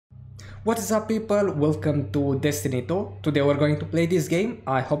What is up, people? Welcome to Destiny 2. Today we're going to play this game.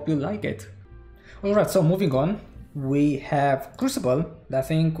 I hope you like it. Alright, so moving on, we have Crucible. I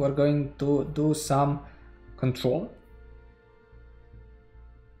think we're going to do some control.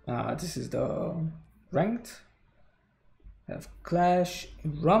 This is the ranked. We have Clash,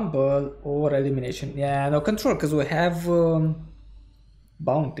 Rumble, or Elimination. Yeah, no, control, because we have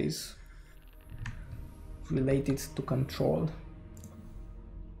bounties related to control.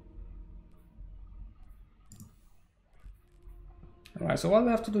 Alright, so what we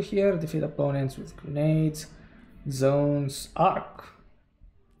have to do here, defeat opponents with grenades, zones, arc,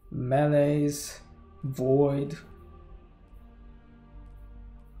 melees, void,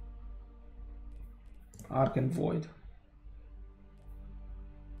 arc and void.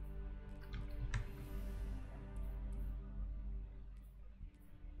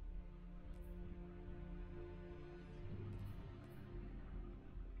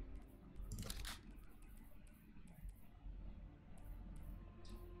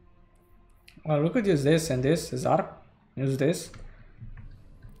 Well, we could use this and this as arc. Use this.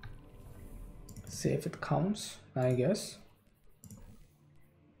 See if it counts, I guess.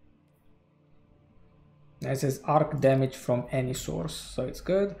 It says arc damage from any source, so it's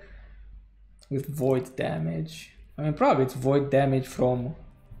good. With void damage. I mean, probably it's void damage from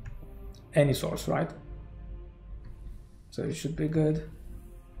any source, right? So it should be good.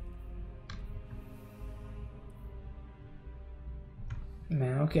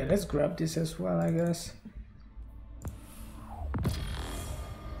 Man, okay, let's grab this as well, I guess.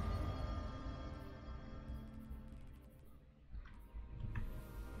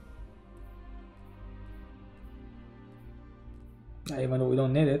 Even though we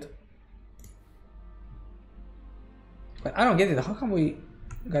don't need it. But I don't get it, how come we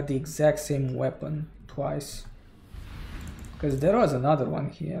got the exact same weapon twice? Because there was another one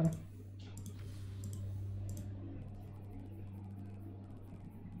here.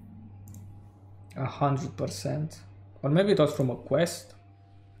 100%, or maybe it was from a quest.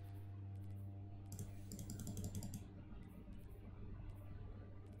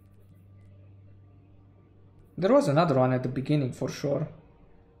 There was another one at the beginning for sure.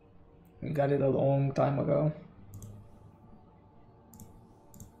 We got it a long time ago.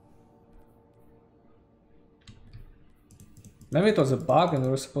 Maybe it was a bug and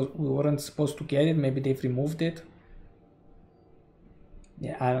we weren't supposed to get it. Maybe they've removed it.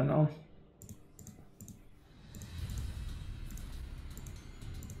 Yeah, I don't know.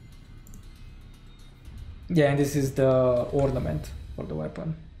 Yeah, and this is the ornament for the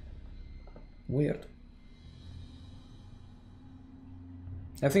weapon. Weird.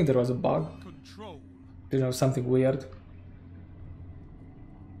 I think there was a bug. You know, something weird.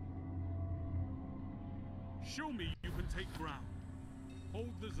 Show me you can take ground.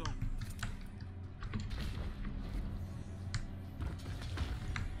 Hold the zone.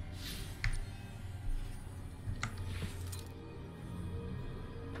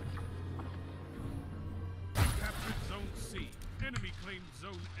 Enemy claimed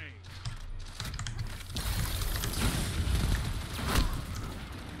zone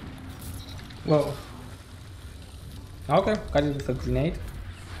A. Whoa. Okay, got it with a grenade.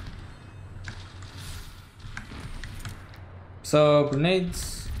 So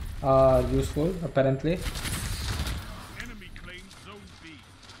grenades are useful apparently. Enemy claimed zone B.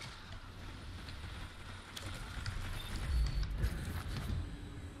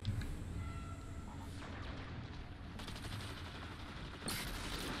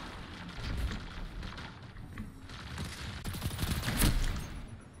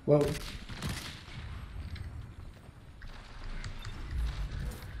 Whoa.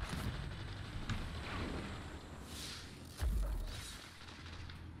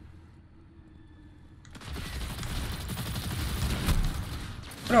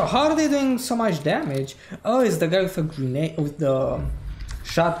 Bro, how are they doing so much damage? Oh, it's the guy with the grenade, with the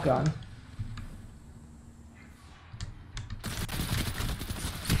shotgun.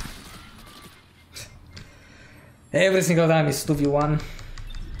 Every single time is 2v1.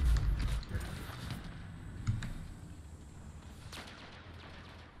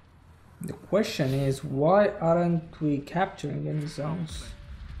 The question is, why aren't we capturing any zones?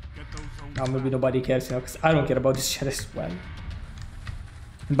 Now maybe nobody cares, you know, because I don't care about this shit as well.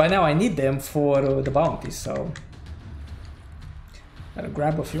 By now I need them for the bounties, so gotta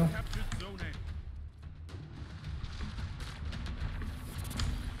grab a few.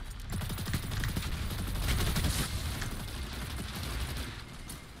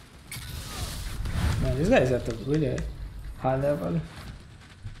 Man, this guy is at a really high level.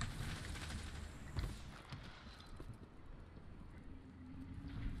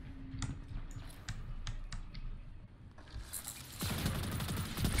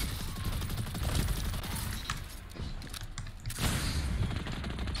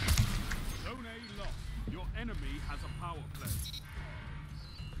 enemy has a power play.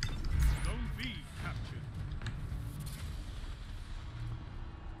 Zone B captured.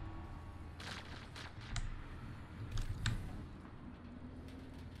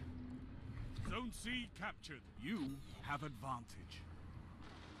 Zone C captured. You have advantage.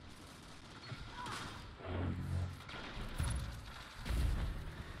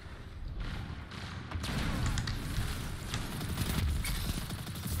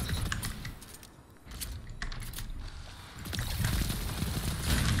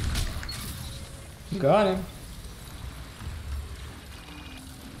 Got him.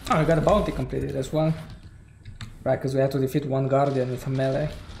 Oh, I got a bounty completed as well. Right, because we had to defeat one guardian with a melee.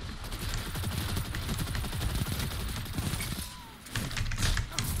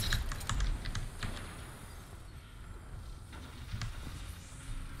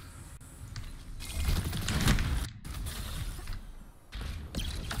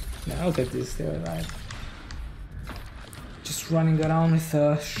 Now look at this, they're right. Just running around with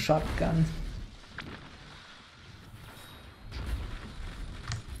a shotgun.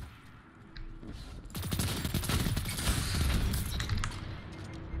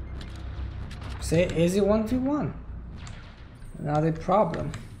 Say easy 1v1. Not a problem.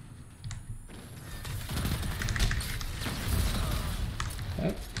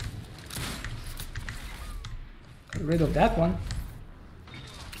 Okay. Get rid of that one.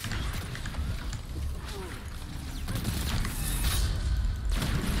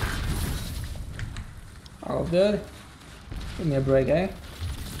 All good. Give me a break, eh?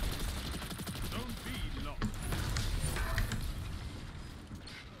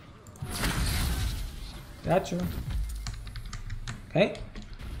 Gotcha. Okay.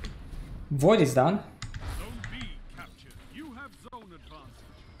 Void is done. Zone B captured. You have zone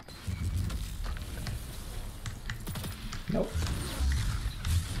advantage. Nope.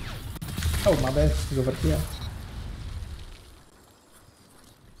 Oh, my bad. He's over here.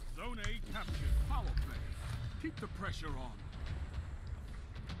 Zone A captured. Power play. Keep the pressure on.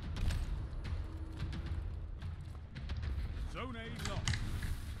 Zone A lost.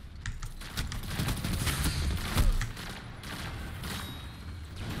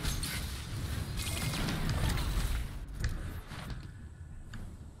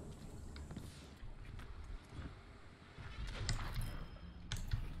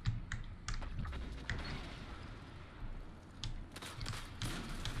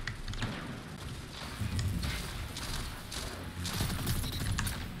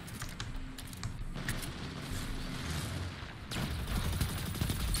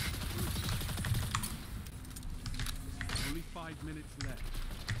 Only 5 minutes left.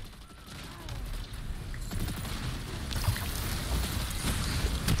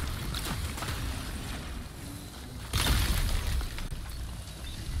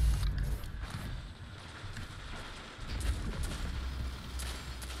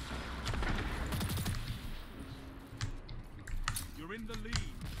 You're in the lead.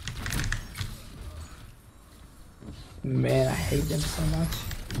 Man, I hate them so much.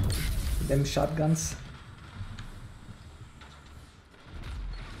 Them shotguns.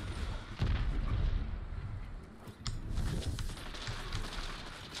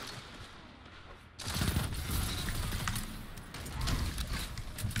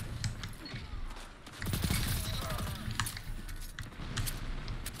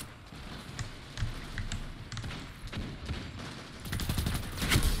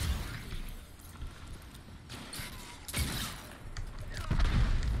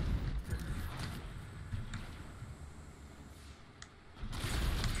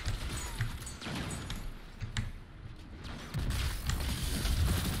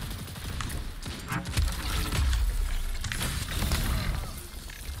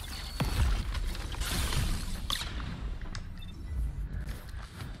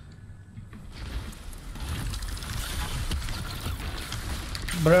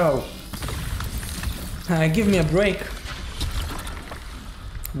 Bro, give me a break.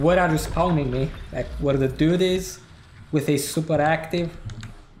 Where are you spawning me? Like where the dude is with a super active?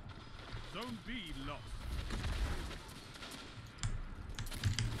 Zone B lost.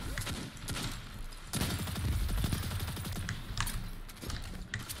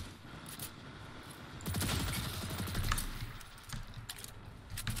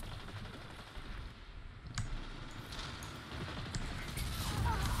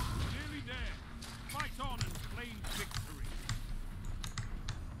 Nearly there. Fight on and claim victory.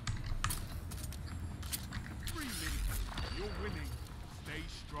 3 minutes. You're winning. Stay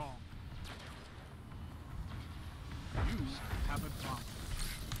strong. You have advantage.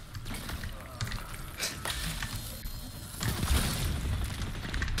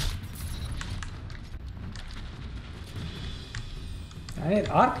 I need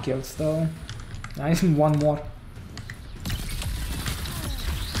arc kills though. I need one more.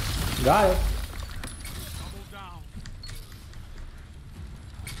 Got it. Double down.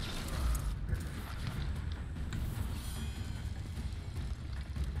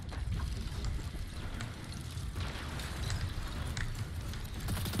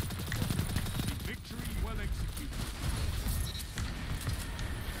 Victory well executed.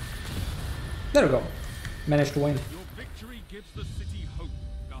 There we go. Managed to win. Your victory gives the city hope,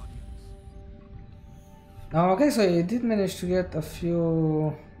 Guardians. Okay, so you did manage to get a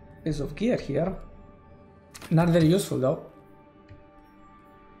few pieces of gear here. Not very useful though.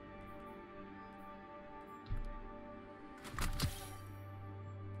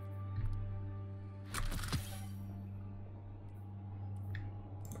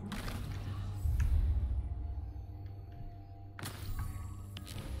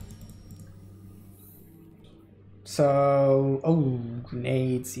 So, oh,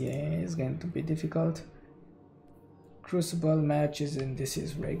 grenades, yeah, it's going to be difficult. Crucible matches, and this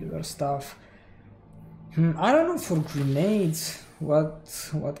is regular stuff. I don't know for grenades,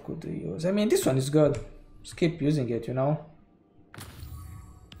 what could we use? I mean, this one is good. Just keep using it, you know. I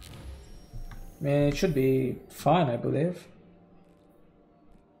mean, it should be fine, I believe.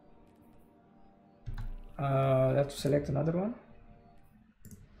 I have to select another one.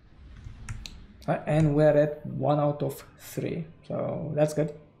 And we're at 1 out of 3, so that's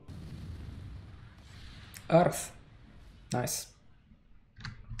good. Earth, nice.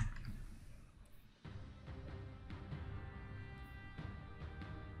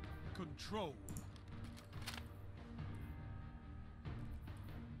 Control.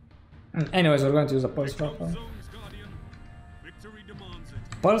 Anyways, we're going to use a pulse rifle. Zones, Guardian. Victory demands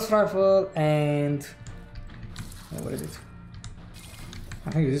it. Pulse rifle and what is it? I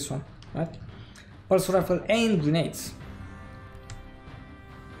think it's this one, right? Pulse rifle and grenades.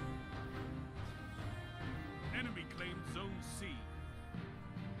 Enemy claimed Zone C.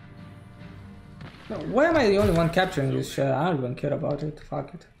 No, why am I the only one capturing this shit? I don't even care about it.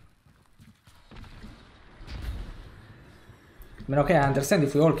 Fuck it. I mean, okay, I understand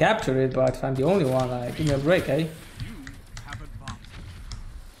if we all capture it, but if I'm the only one, like, give me a break, eh? You have advanced.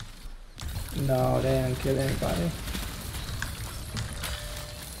 No, they didn't kill anybody.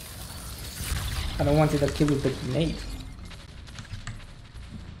 I don't want it to kill with the grenade.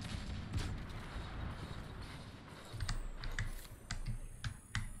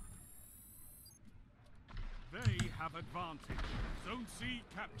 They have advantage. Zone C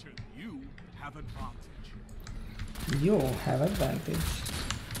captured. You have advantage. You have advantage.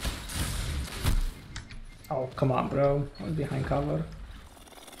 Oh, come on, bro. I was behind cover.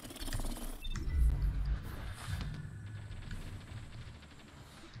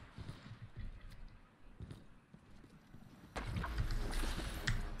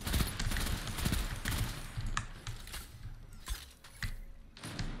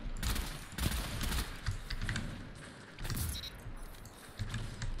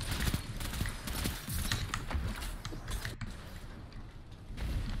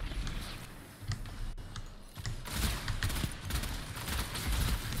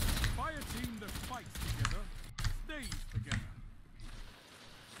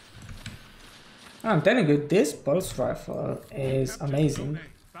 I'm telling you, this pulse rifle is amazing.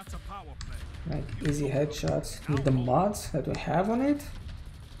 That's a power play. Like easy headshots with the mods that we have on it.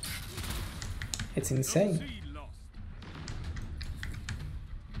 It's insane. C lost.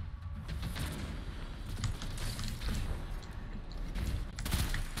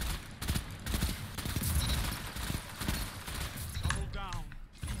 Double down.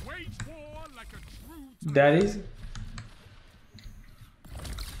 Wage war like a true That is.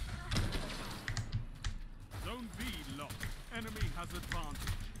 Zone B lost. Enemy has advantage.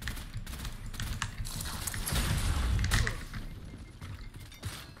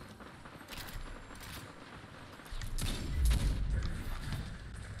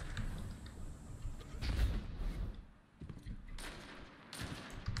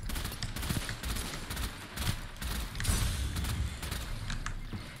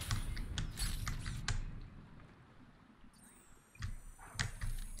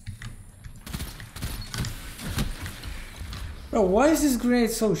 Bro, why is this grenade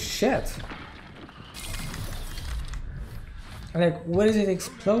so shit? Like, where is it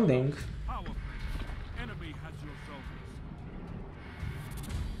exploding? Power play. Enemy has your zones.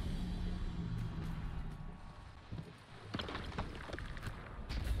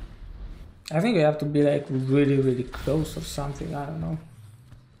 I think you have to be like really close or something, I don't know.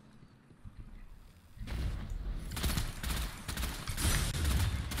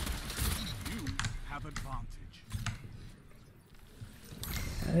 You have advantage.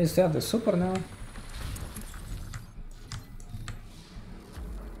 I still have the super now.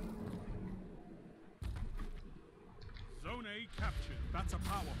 Zone A captured. That's a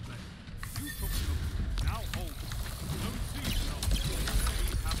power play. You took them. Now hold. Zone C held.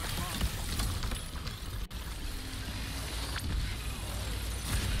 They have advantage.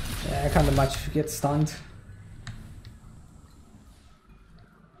 Yeah, I can't much get stunned.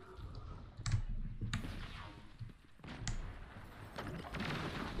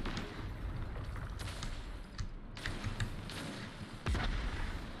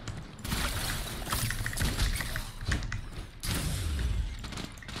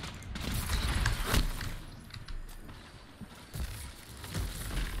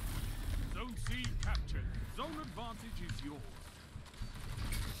 Zone C captured. Zone advantage is yours.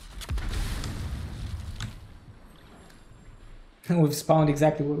 We've spawned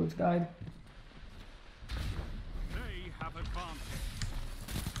exactly where we've died. They have advantage.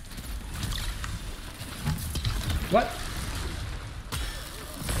 What?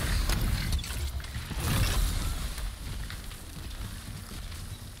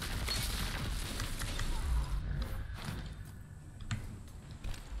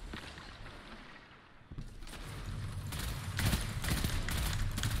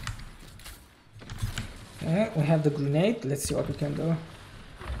 Okay, we have the grenade. Let's see what we can do.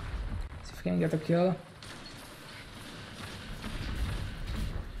 See if we can get a kill.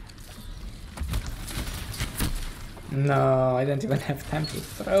 No, I don't even have time to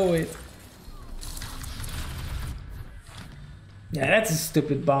throw it. Yeah, that's a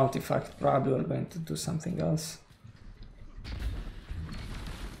stupid bounty fact. Probably we're going to do something else.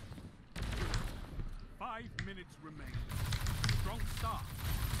 5 minutes remain. Strong start.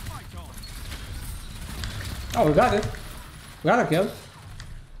 Fight on. Oh, we got it. We got a kill.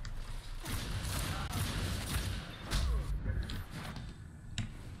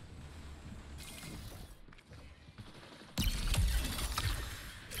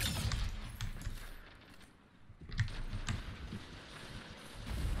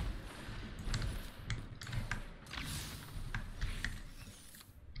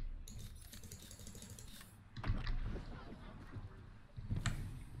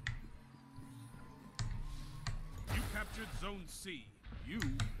 You captured Zone C. You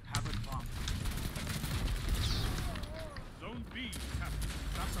have advantage. Zone B captured.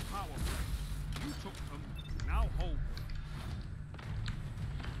 That's a power play. You took them. Now hold.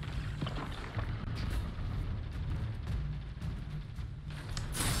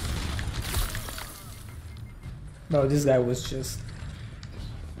 No, this guy was just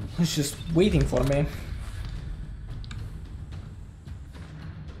waiting for me.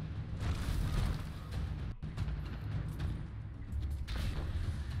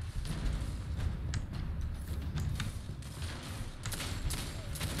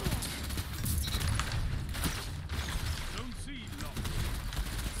 Zone C lost.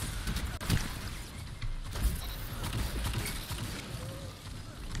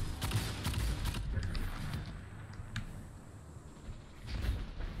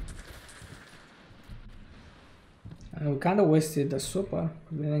 And we kind of wasted the super.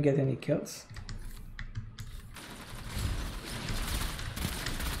 We didn't get any kills.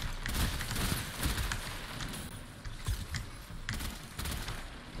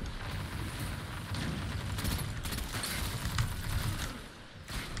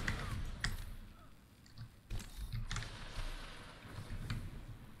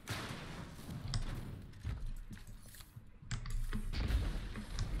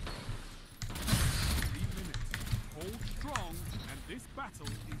 This battle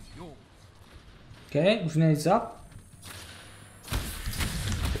is yours. Okay, grenades up.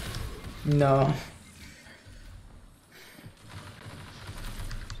 No.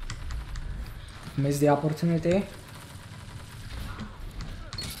 Missed the opportunity.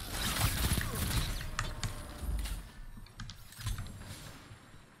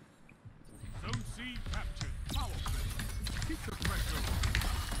 Zone C captured. Power play. Keep the pressure on.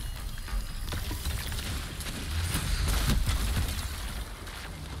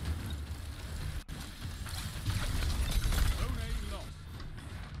 Zone A lost.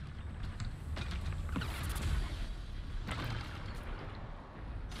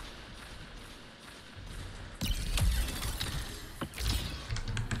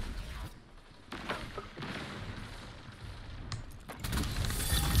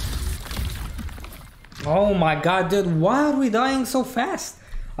 Oh my god, dude, why are we dying so fast?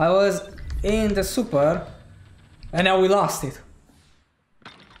 I was in the super and now we lost it.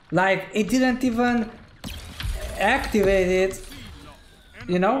 Like, it didn't even activate it,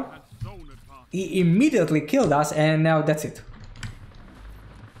 you know? He immediately killed us and now that's it.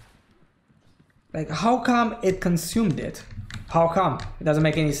 Like, how come it consumed it? How come? It doesn't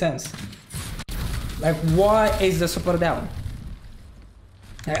make any sense. Like, why is the super down?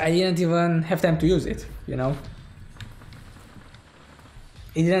 I didn't even have time to use it, you know?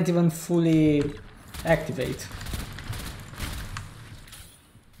 It didn't even fully activate.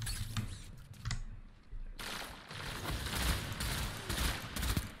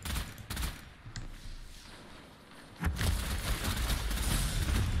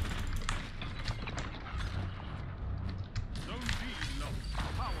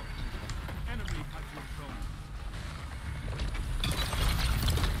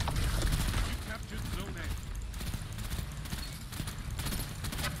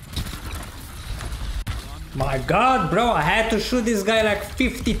 My god, bro, I had to shoot this guy like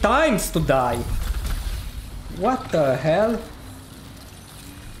 50 times to die. What the hell?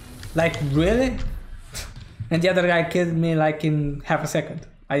 Like, really? And the other guy killed me like in half a second.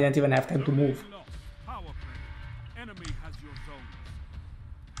 I didn't even have time to move.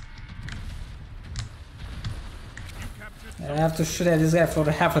 I have to shoot at this guy for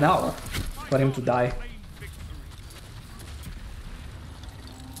half an hour for him to die.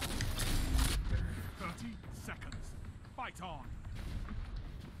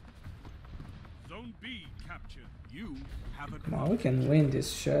 Come on, we can win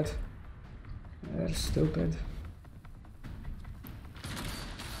this shit. They're stupid.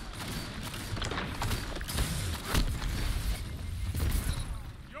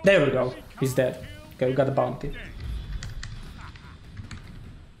 There we go. He's dead. Okay, we got a bounty.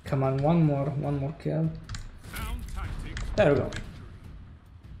 Come on, one more kill. There we go.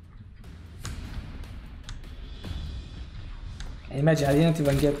 Imagine I didn't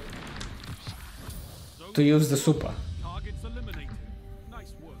even get to use the super.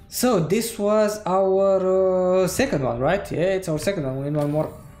 So this was our second one, right? Yeah, it's our second one. We need one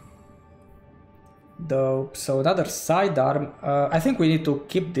more. So another sidearm. I think we need to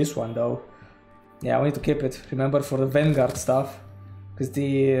keep this one though. Yeah, we need to keep it. Remember, for the Vanguard stuff, because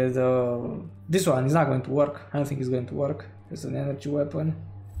this one is not going to work. I don't think it's going to work. It's an energy weapon.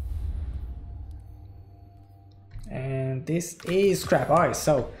 And this is crap. Alright,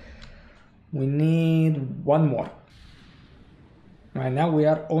 so we need one more. Right now we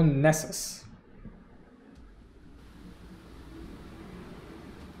are on Nessus.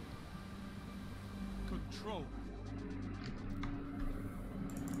 Control.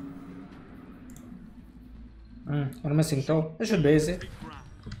 We're missing toe. This should be easy.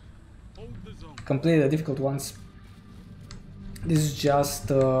 Complete the difficult ones. This is just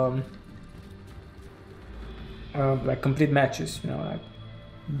like complete matches, you know, like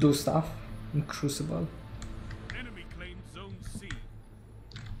do stuff in Crucible. Enemy claims zone C.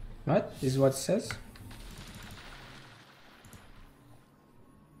 What? This is what it says?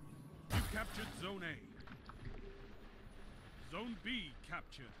 You captured zone A. Zone B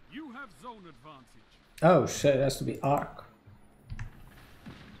captured. You have zone advantage. Oh shit, it has to be arc.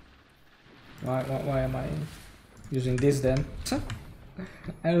 Why am I using this then?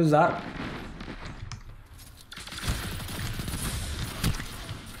 I use arc.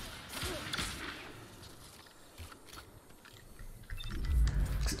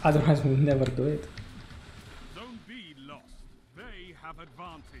 Otherwise we'll never do it. Zone B lost. They have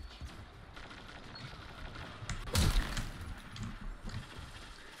advantage.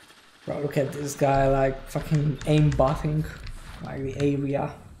 Bro, look at this guy like fucking aimbotting like the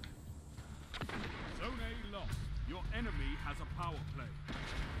area. Zone A lost. Your enemy has a power play.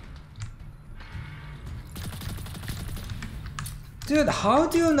 Dude, how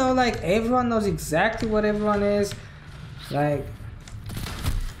do you know like everyone knows exactly what everyone is? Like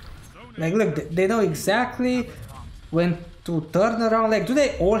look, they know exactly when to turn around. Like, do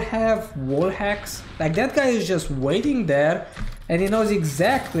they all have wall hacks? Like, that guy is just waiting there and he knows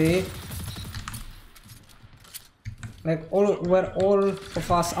exactly like where all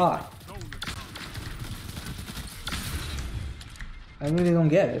of us are. I really don't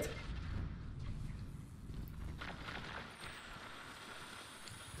get it.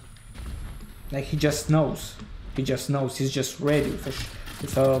 Like, he just knows. He just knows. He's just ready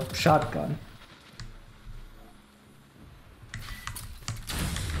with a shotgun.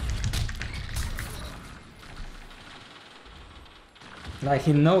 Like,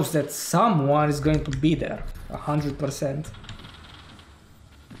 he knows that someone is going to be there, 100%.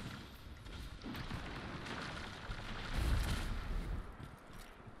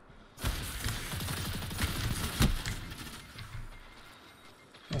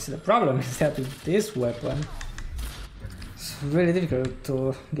 I see the problem is that with this weapon, it's really difficult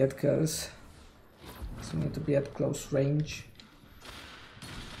to get kills. So we need to be at close range.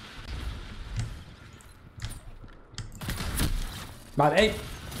 But hey,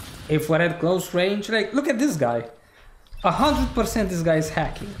 if we're at close range, like, look at this guy. 100% this guy is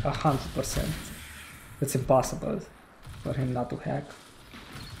hacking. 100%. It's impossible for him not to hack.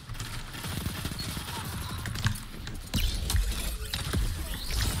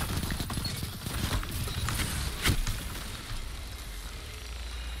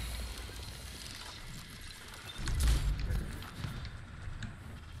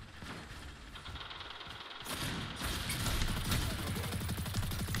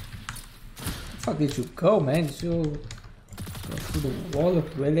 Fuck did you go, man? Did you go through the wall,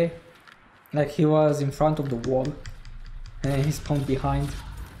 really? Like he was in front of the wall and then he spawned behind.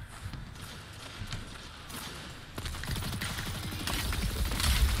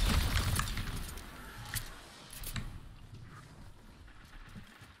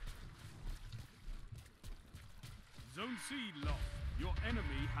 Zone C lost. Your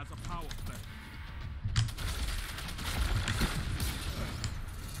enemy has a power play.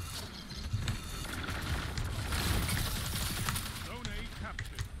 Zone A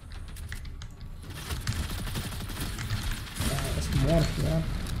captured. There's more here.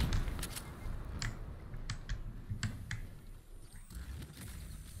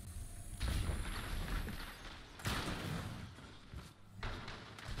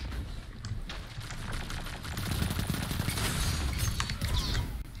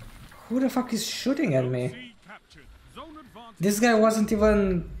 Who the fuck is shooting at me? C captured. Zone advantage. This guy wasn't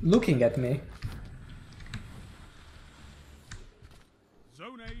even looking at me.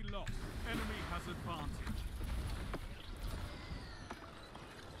 Zone A lost. Enemy has advantage.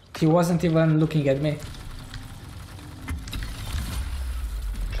 He wasn't even looking at me. You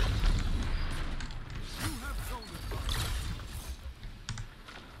have zone advantage.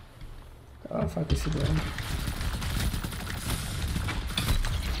 What the fuck is he doing?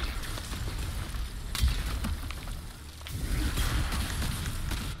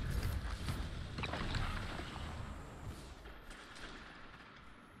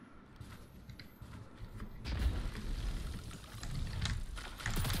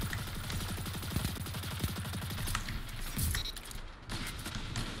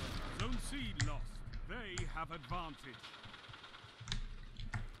 Zone C lost. They have advantage.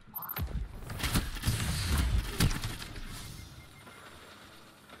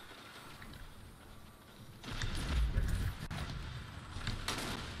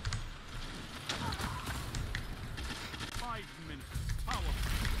 Power.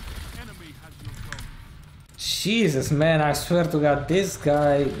 Enemy has your zone. Jesus, man, I swear to God, this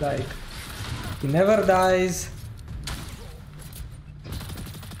guy, like, he never dies.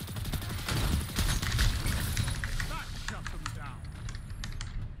 That shut them down.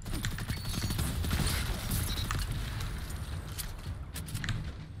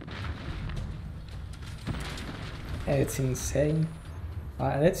 It's insane.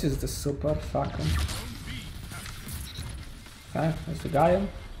 Let's use the super, fuck him. Zone B captured. Okay, there's the guy.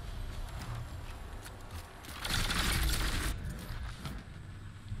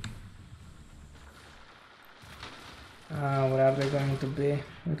 Where are they going to be?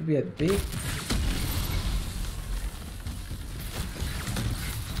 Going to be at B?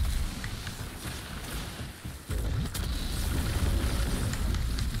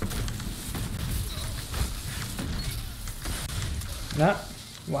 Nah,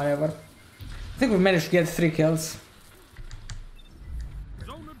 whatever. I think we managed to get 3 kills.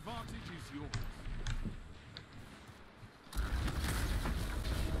 Zone advantage is yours.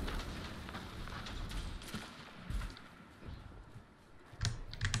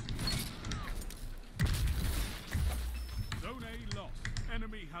 Zone A lost.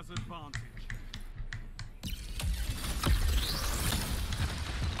 Enemy has advantage.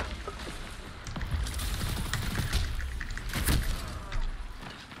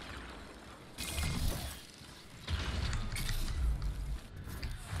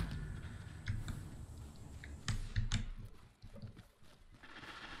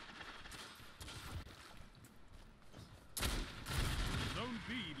 Zone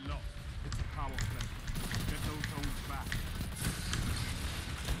B lost. It's a power play. Get those zones back.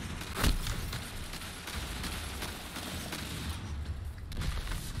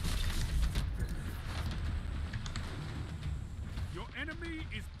 Your enemy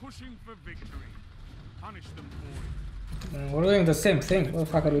is pushing for victory. Punish them for it. We're doing the same thing. What the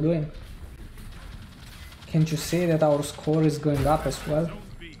fuck are we doing? Can't you see that our score is going up as well? Zone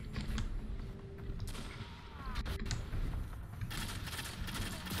B.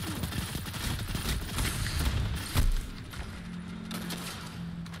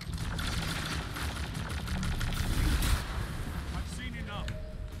 I've seen enough.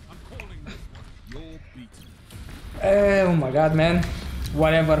 I'm calling this one. You're beaten. Oh my god, man.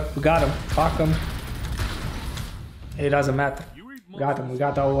 Whatever, we got him. Fuck him. It doesn't matter. Got him. We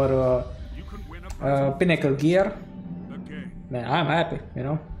got our pinnacle gear. Man, I'm happy, you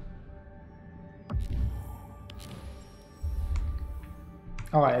know.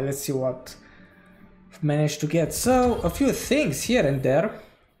 Alright, let's see what I've managed to get. So, a few things here and there.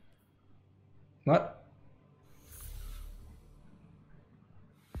 What?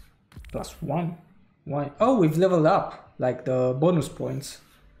 +1. Why? Oh, we've leveled up, like the bonus points.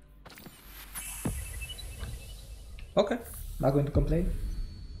 Okay, not going to complain.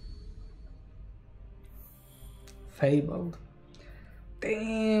 Fabled.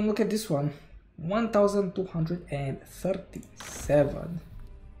 Damn, look at this one. 1237.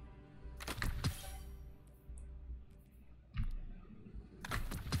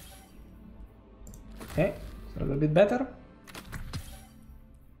 Okay, so a little bit better.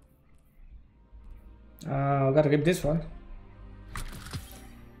 Gotta get this one.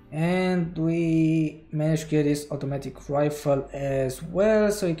 And we managed to get this automatic rifle as well,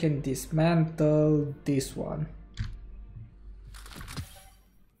 so you can dismantle this one.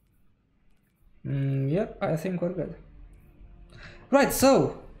 Yep, I think we're good. Right,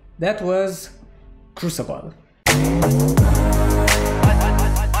 so that was Crucible.